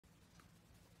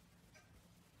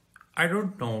I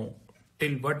don't know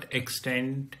till what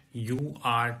extent you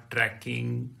are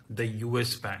tracking the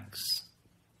US banks,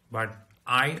 but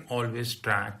I always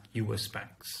track US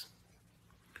banks.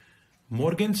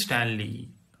 Morgan Stanley,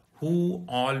 who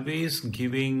always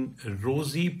giving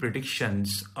rosy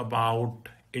predictions about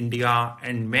India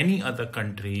and many other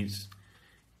countries,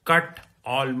 cut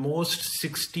almost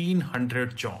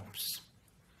 1600 jobs.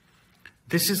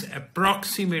 This is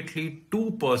approximately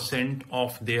 2%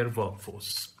 of their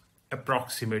workforce,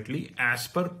 approximately as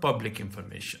per public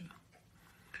information.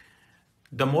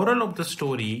 The moral of the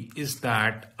story is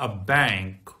that a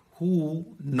bank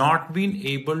who not been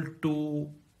able to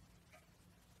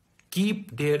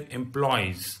keep their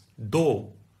employees,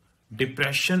 though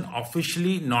depression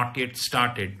officially not yet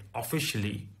started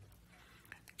officially,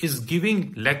 is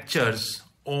giving lectures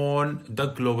on the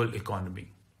global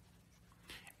economy.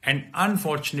 And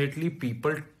unfortunately,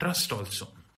 people trust also.